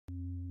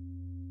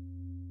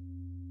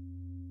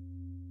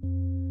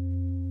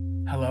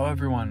Hello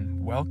everyone,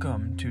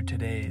 welcome to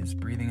today's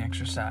breathing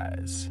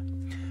exercise.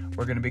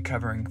 We're going to be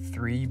covering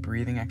 3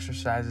 breathing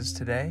exercises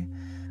today,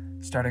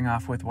 starting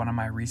off with one of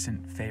my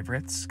recent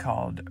favorites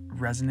called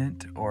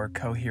resonant or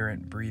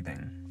coherent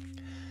breathing.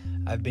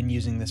 I've been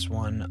using this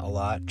one a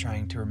lot,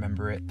 trying to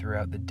remember it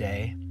throughout the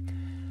day,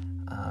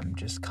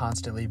 just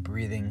constantly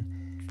breathing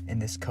in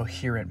this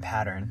coherent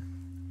pattern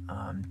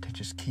to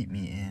just keep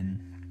me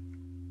in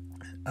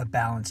a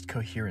balanced,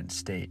 coherent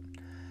state.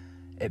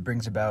 It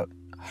brings about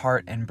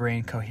heart and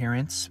brain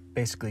coherence,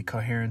 basically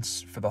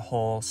coherence for the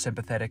whole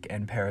sympathetic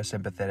and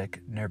parasympathetic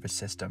nervous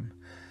system.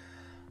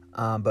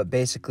 But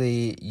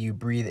basically, you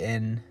breathe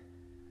in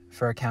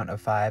for a count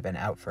of 5 and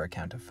out for a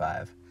count of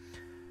 5.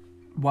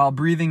 While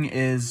breathing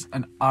is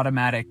an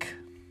automatic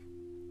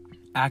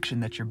action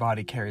that your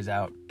body carries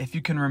out, if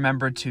you can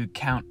remember to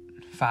count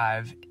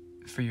 5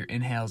 for your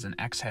inhales and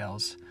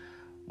exhales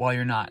while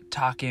you're not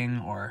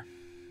talking or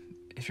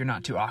if you're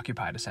not too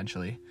occupied,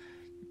 essentially,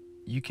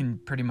 you can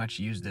pretty much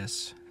use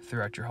this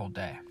throughout your whole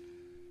day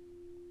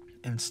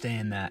and stay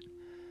in that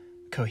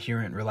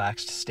coherent,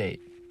 relaxed state.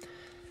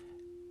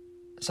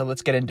 So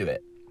let's get into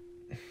it.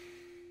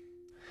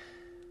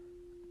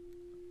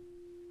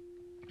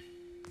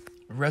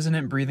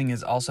 Resonant breathing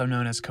is also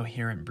known as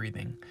coherent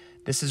breathing.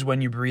 This is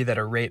when you breathe at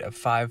a rate of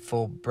 5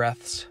 full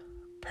breaths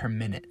per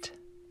minute.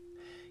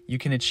 You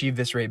can achieve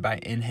this rate by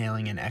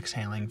inhaling and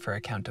exhaling for a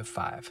count of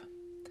 5.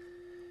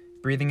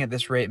 Breathing at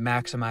this rate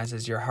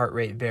maximizes your heart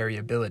rate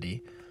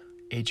variability,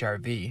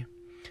 HRV,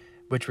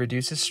 which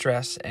reduces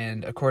stress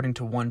and, according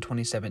to one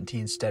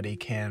 2017 study,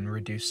 can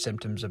reduce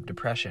symptoms of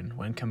depression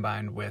when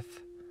combined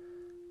with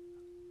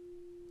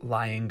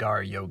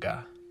Iyengar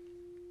yoga.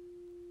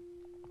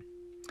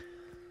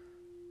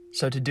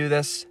 So to do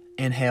this,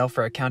 inhale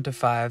for a count of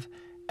 5,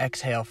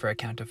 exhale for a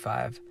count of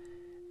 5,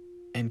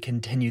 and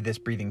continue this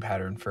breathing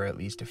pattern for at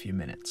least a few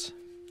minutes.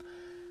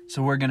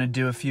 So we're going to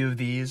do a few of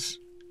these.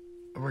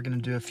 We're going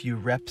to do a few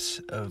reps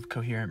of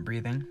coherent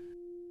breathing.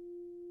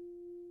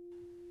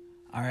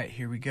 All right,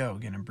 here we go. We're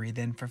going to breathe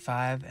in for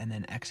 5 and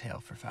then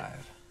exhale for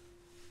 5.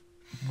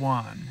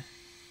 1,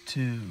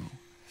 2,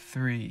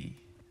 3,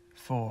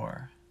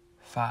 4,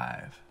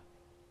 5.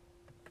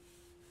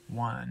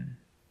 1,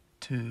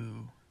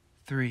 2,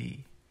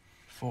 3,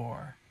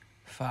 4,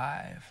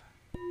 5.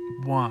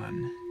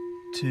 1,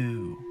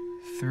 2,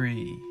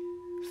 3,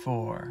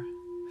 4,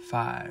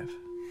 5.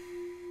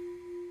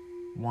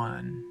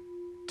 1,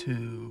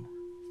 2,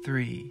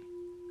 3,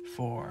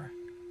 4,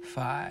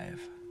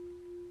 5.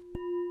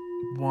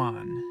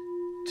 1,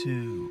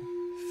 2,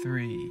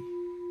 3,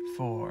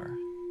 4,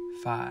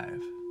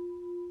 5.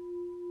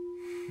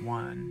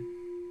 1,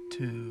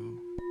 2,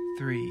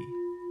 3,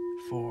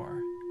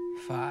 4,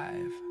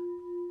 5.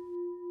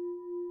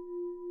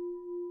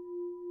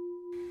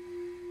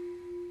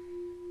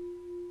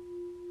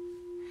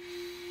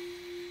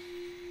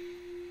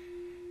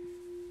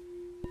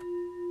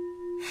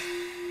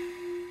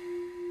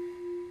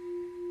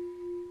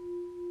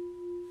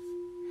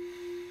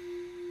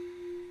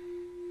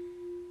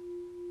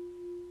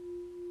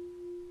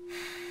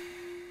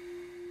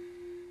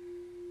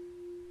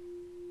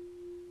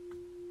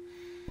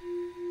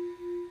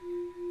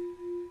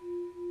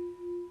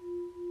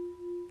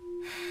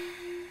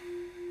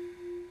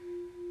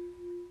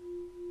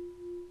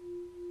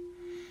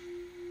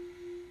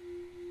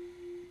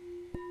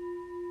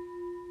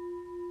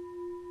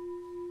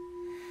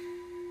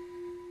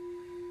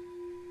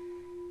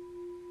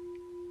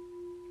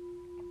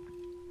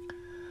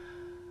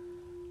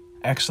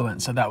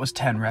 Excellent. So that was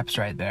 10 reps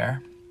right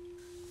there.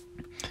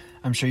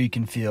 I'm sure you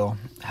can feel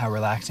how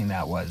relaxing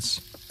that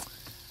was.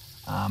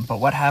 But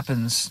what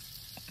happens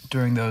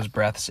during those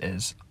breaths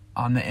is,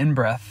 on the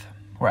in-breath,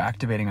 we're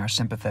activating our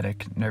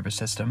sympathetic nervous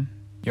system.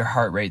 Your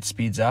heart rate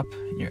speeds up.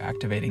 You're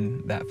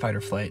activating that fight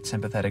or flight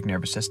sympathetic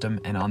nervous system.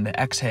 And on the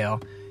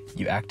exhale,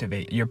 you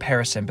activate your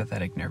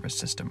parasympathetic nervous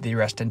system, the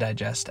rest and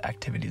digest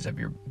activities of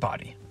your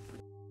body.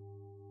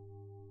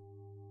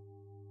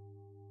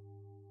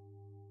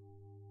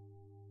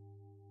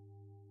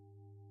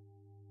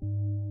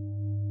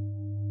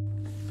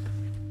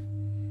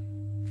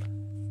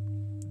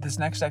 This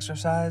next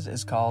exercise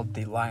is called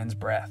the lion's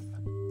breath.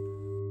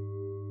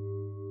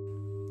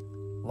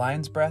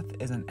 Lion's breath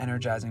is an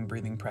energizing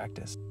breathing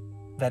practice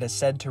that is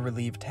said to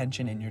relieve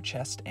tension in your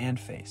chest and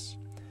face.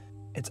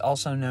 It's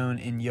also known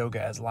in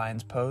yoga as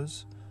lion's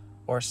pose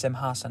or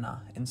simhasana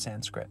in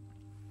Sanskrit.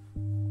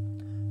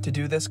 To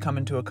do this, come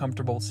into a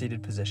comfortable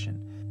seated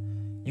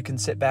position. You can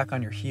sit back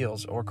on your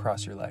heels or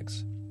cross your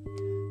legs.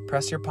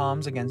 Press your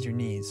palms against your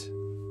knees.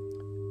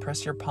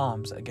 Press your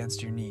palms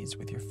against your knees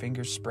with your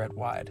fingers spread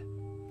wide.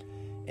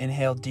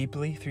 Inhale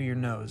deeply through your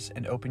nose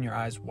and open your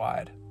eyes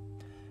wide.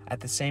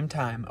 At the same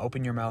time,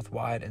 open your mouth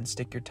wide and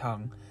stick your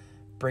tongue,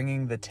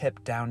 bringing the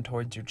tip down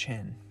towards your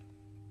chin.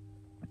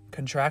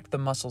 Contract the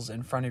muscles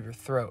in front of your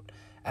throat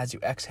as you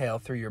exhale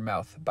through your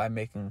mouth by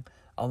making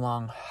a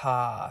long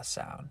ha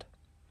sound.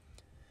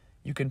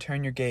 You can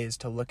turn your gaze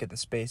to look at the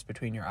space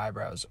between your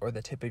eyebrows or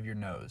the tip of your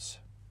nose.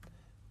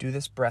 Do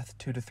this breath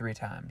 2 to 3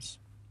 times.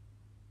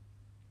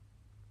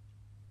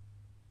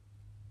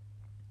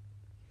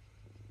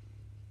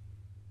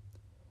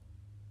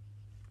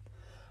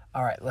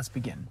 All right, let's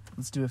begin.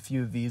 Let's do a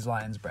few of these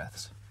lion's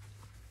breaths.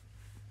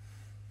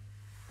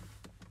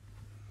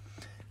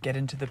 Get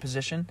into the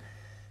position,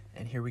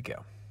 and here we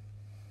go.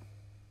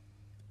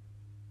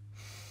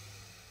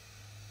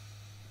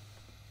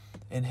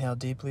 Inhale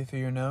deeply through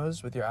your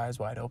nose with your eyes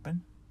wide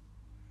open.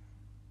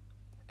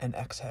 And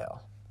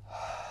exhale.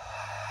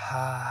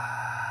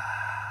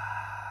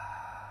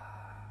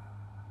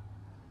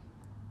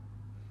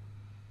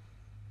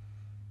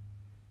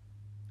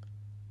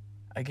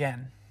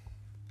 Again.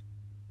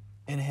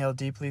 Inhale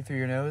deeply through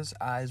your nose,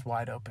 eyes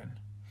wide open.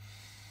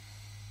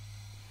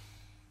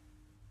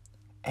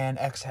 And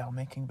exhale,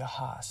 making the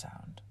ha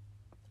sound.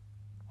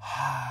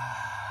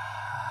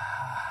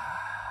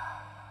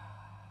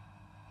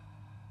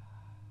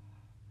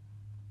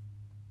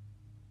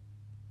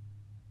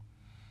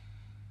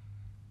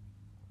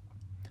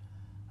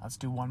 Let's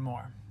do one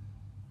more.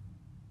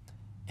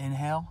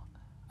 Inhale,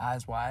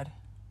 eyes wide.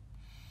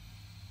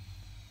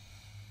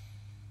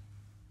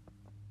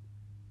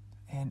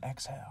 And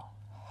exhale.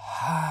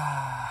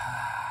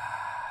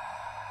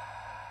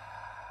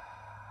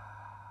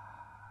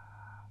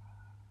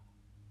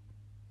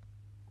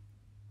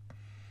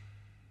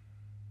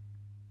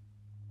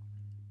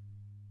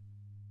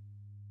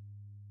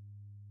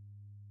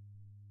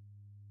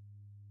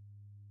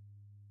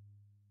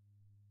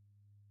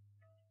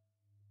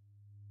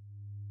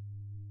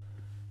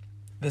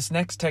 This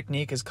next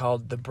technique is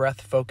called the breath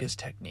focus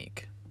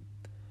technique.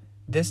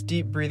 This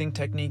deep breathing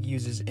technique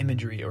uses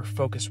imagery or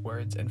focus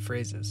words and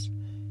phrases.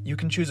 You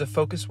can choose a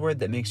focus word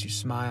that makes you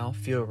smile,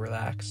 feel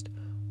relaxed,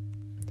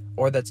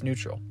 or that's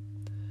neutral.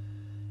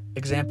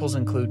 Examples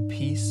include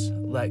peace,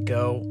 let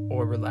go,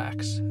 or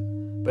relax,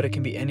 but it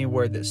can be any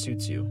word that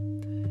suits you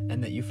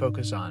and that you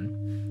focus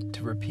on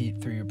to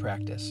repeat through your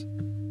practice.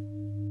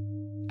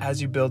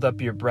 As you build up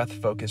your breath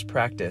focus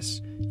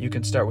practice, you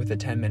can start with a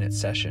 10-minute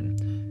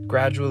session.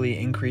 Gradually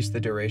increase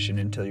the duration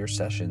until your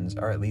sessions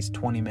are at least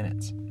 20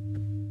 minutes.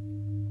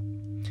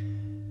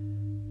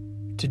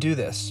 To do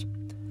this,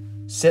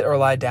 sit or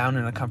lie down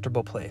in a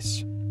comfortable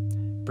place.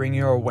 Bring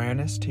your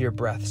awareness to your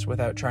breaths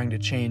without trying to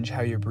change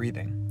how you're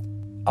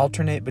breathing.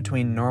 Alternate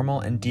between normal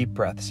and deep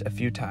breaths a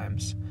few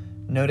times.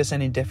 Notice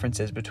any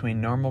differences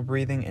between normal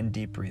breathing and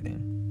deep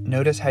breathing.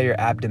 Notice how your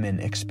abdomen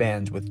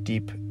expands with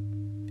deep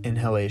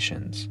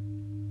inhalations.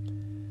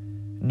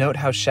 Note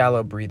how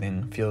shallow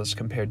breathing feels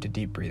compared to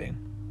deep breathing.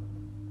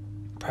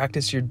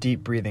 Practice your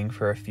deep breathing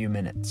for a few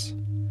minutes.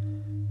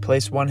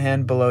 Place one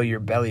hand below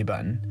your belly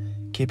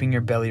button, keeping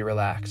your belly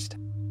relaxed,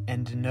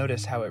 and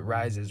notice how it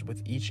rises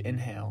with each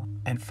inhale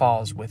and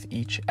falls with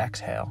each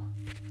exhale.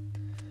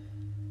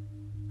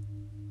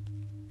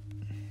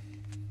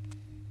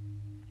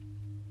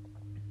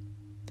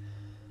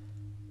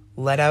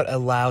 Let out a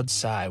loud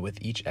sigh with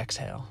each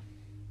exhale.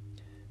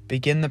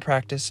 Begin the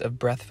practice of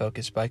breath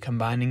focus by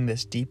combining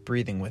this deep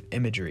breathing with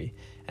imagery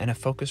and a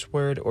focus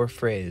word or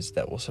phrase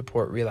that will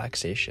support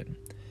relaxation.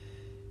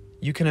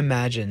 You can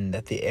imagine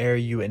that the air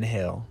you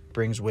inhale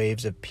brings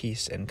waves of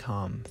peace and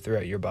calm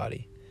throughout your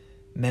body.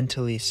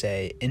 Mentally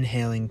say,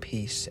 inhaling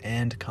peace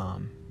and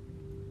calm.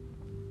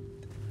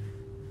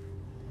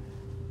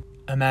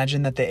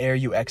 Imagine that the air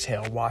you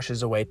exhale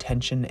washes away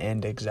tension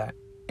and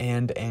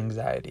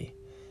anxiety.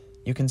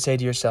 You can say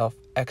to yourself,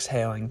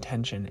 exhaling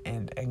tension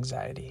and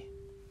anxiety.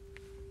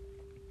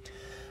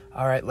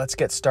 All right, let's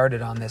get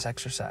started on this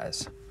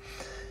exercise.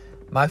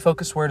 My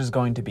focus word is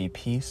going to be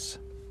peace.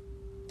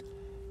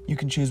 You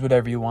can choose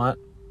whatever you want,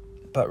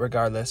 but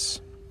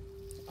regardless,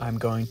 I'm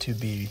going to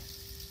be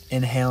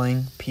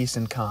inhaling peace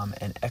and calm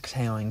and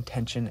exhaling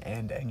tension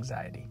and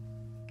anxiety.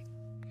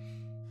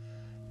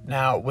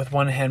 Now, with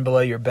one hand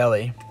below your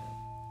belly,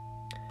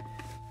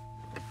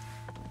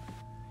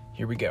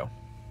 here we go.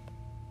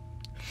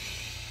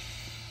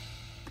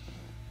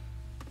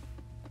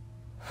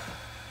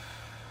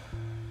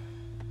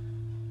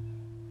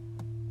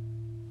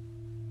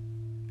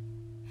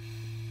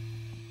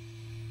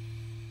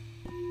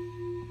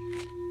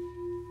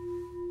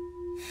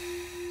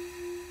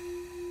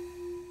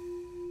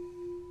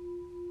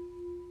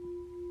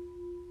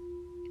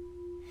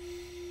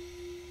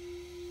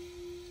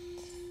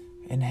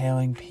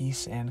 Inhaling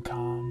peace and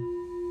calm.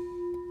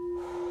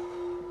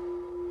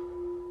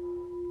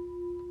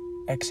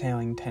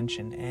 Exhaling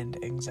tension and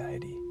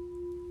anxiety.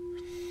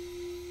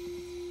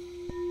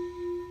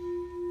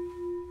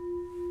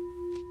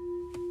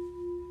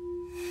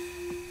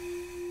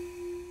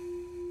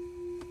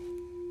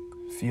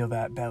 Feel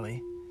that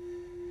belly.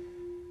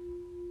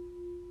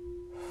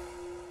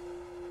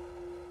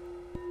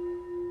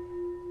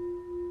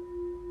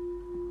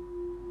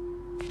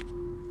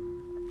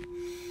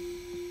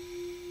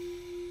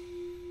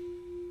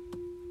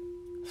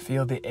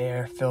 Feel the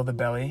air fill the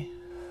belly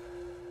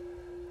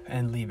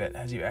and leave it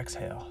as you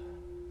exhale.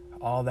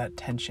 All that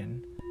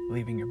tension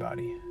leaving your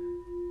body.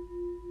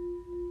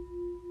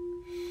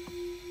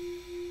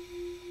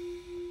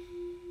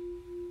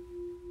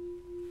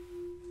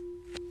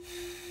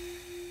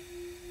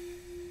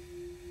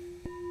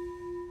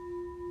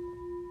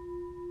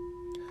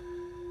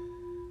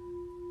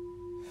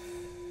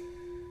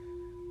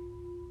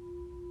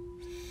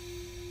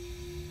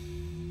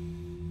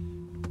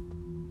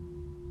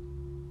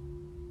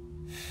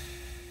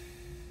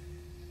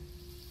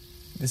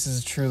 This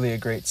is truly a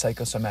great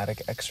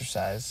psychosomatic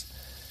exercise,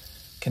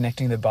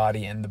 connecting the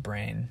body and the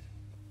brain.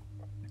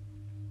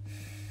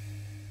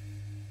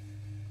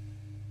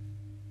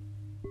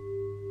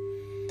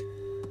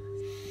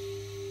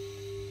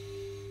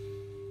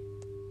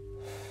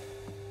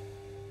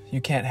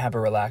 You can't have a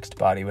relaxed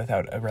body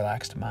without a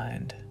relaxed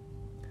mind.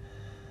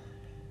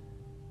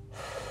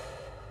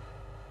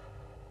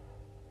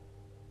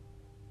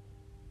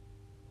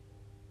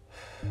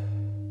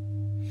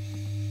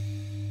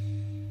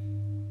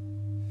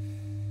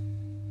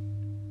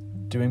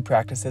 Doing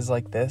practices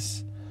like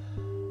this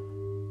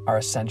are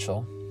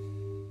essential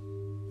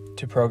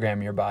to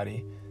program your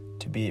body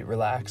to be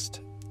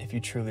relaxed if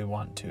you truly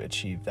want to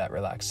achieve that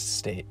relaxed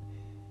state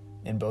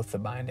in both the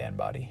mind and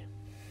body.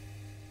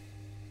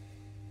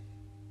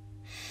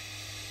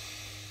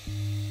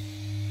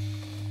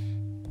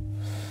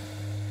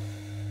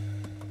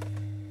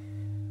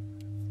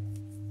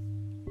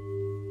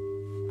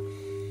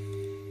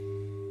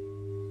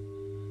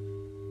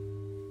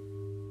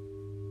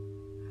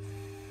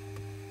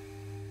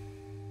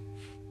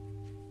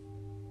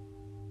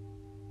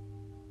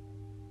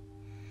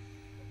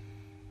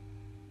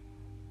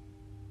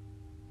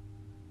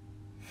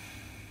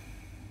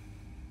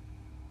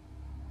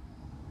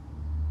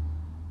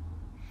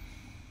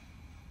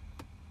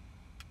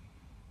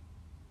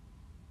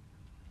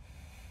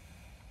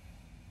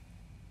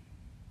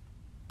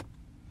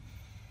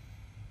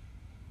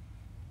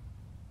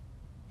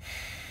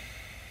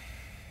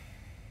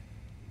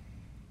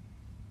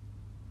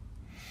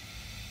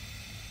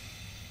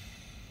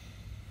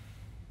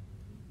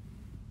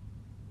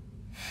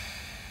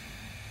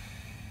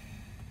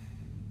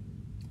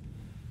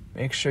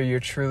 Make sure you're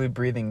truly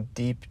breathing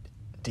deep,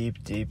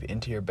 deep, deep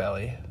into your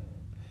belly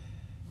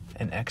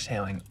and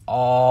exhaling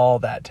all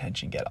that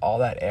tension. Get all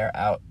that air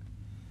out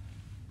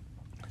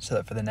so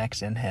that for the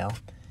next inhale,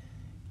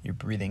 you're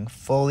breathing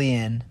fully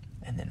in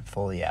and then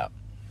fully out.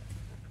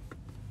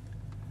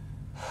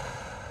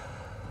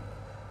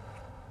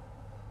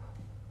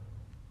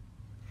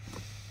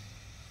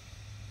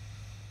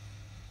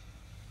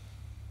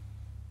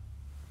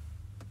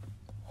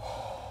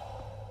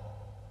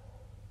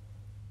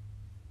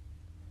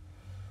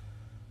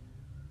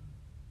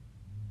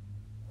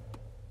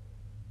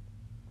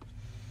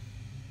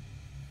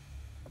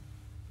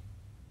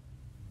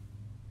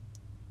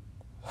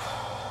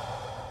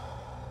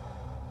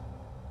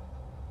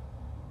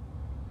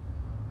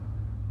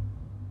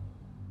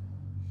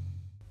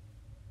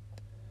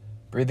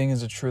 Breathing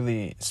is a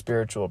truly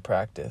spiritual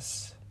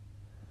practice,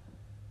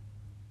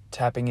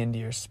 tapping into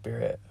your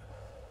spirit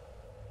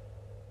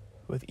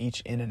with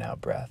each in and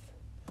out breath,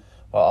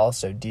 while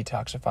also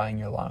detoxifying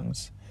your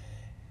lungs,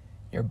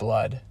 your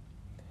blood,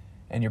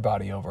 and your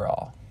body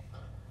overall.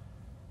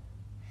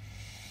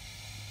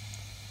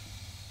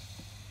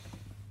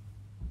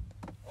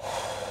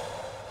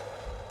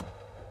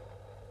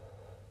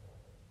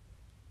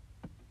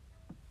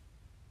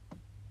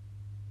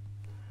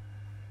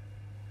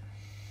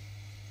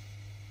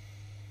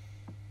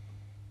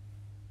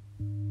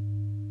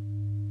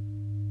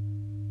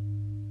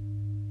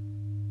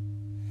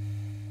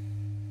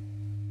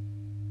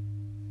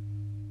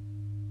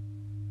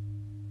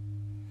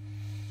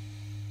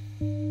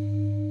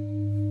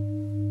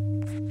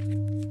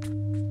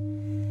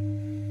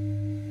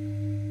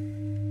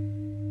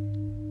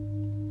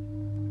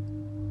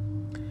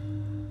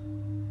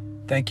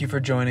 Thank you for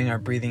joining our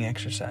breathing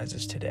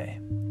exercises today.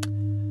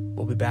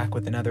 We'll be back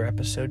with another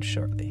episode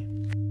shortly.